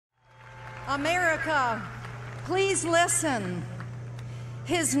America, please listen.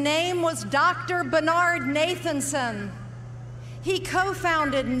 His name was Dr. Bernard Nathanson. He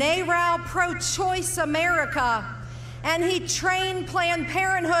co-founded NARAL Pro-Choice America, and he trained Planned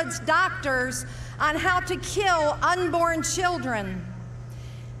Parenthood's doctors on how to kill unborn children.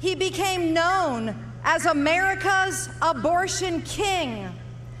 He became known as America's abortion king.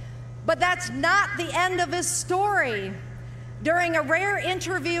 But that's not the end of his story. During a rare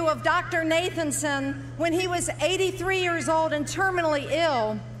interview of Dr. Nathanson when he was 83 years old and terminally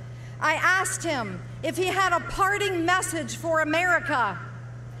ill, I asked him if he had a parting message for America.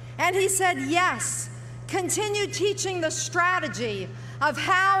 And he said, yes, continue teaching the strategy of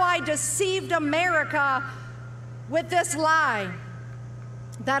how I deceived America with this lie,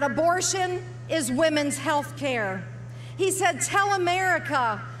 that abortion is women's health care. He said, tell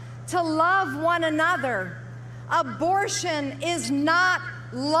America to love one another. Abortion is not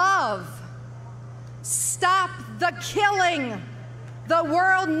love. Stop the killing. The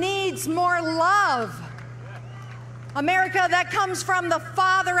world needs more love. America, that comes from the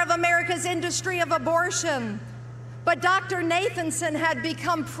father of America's industry of abortion. But Dr. Nathanson had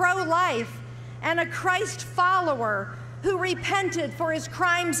become pro-life and a Christ follower who repented for his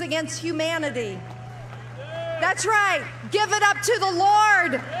crimes against humanity. That's right. Give it up to the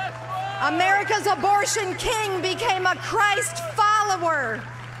Lord. America's abortion king became a Christ follower,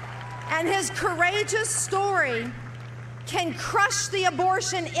 and his courageous story can crush the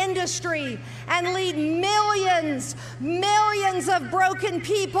abortion industry and lead millions of broken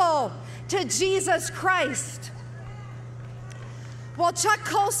people to Jesus Christ. Well, Chuck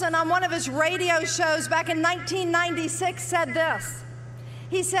Colson on one of his radio shows back in 1996 said this.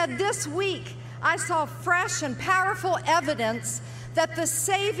 He said, this week I saw fresh and powerful evidence that the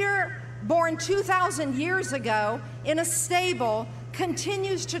Savior born 2,000 years ago in a stable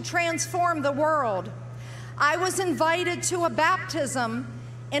continues to transform the world. I was invited to a baptism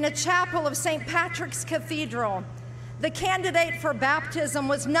in a chapel of St. Patrick's Cathedral. The candidate for baptism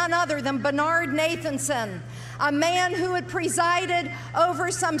was none other than Bernard Nathanson, a man who had presided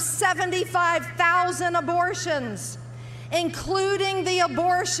over some 75,000 abortions, including the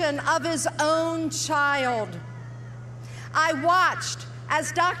abortion of his own child. I watched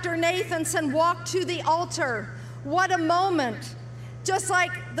as Dr. Nathanson walked to the altar. What a moment. Just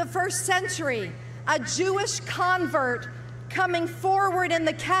like the first century, a Jewish convert coming forward in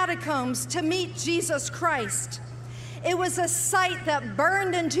the catacombs to meet Jesus Christ. It was a sight that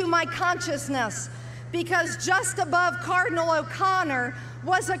burned into my consciousness because just above Cardinal O'Connor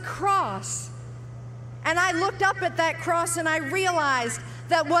was a cross. And I looked up at that cross and I realized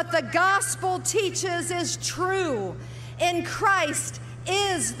that what the gospel teaches is true. In Christ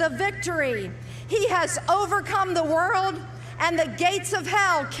is the victory. He has overcome the world, and the gates of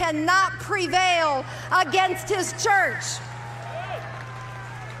hell cannot prevail against his church.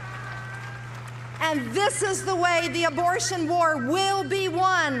 And this is the way the abortion war will be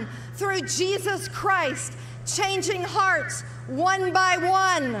won, through Jesus Christ, changing hearts one by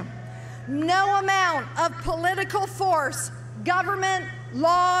one. No amount of political force, government,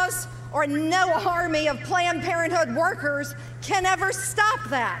 laws, or no army of Planned Parenthood workers can ever stop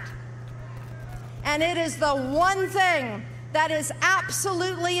that. And it is the one thing that is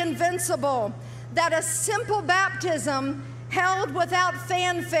absolutely invincible, that a simple baptism held without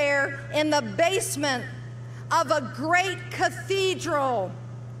fanfare in the basement of a great cathedral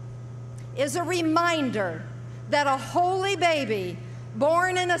is a reminder that a holy baby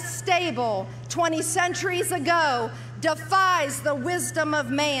born in a stable 20 centuries ago defies the wisdom of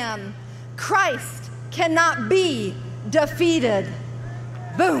man. Christ cannot be defeated.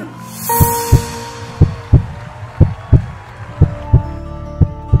 Boom.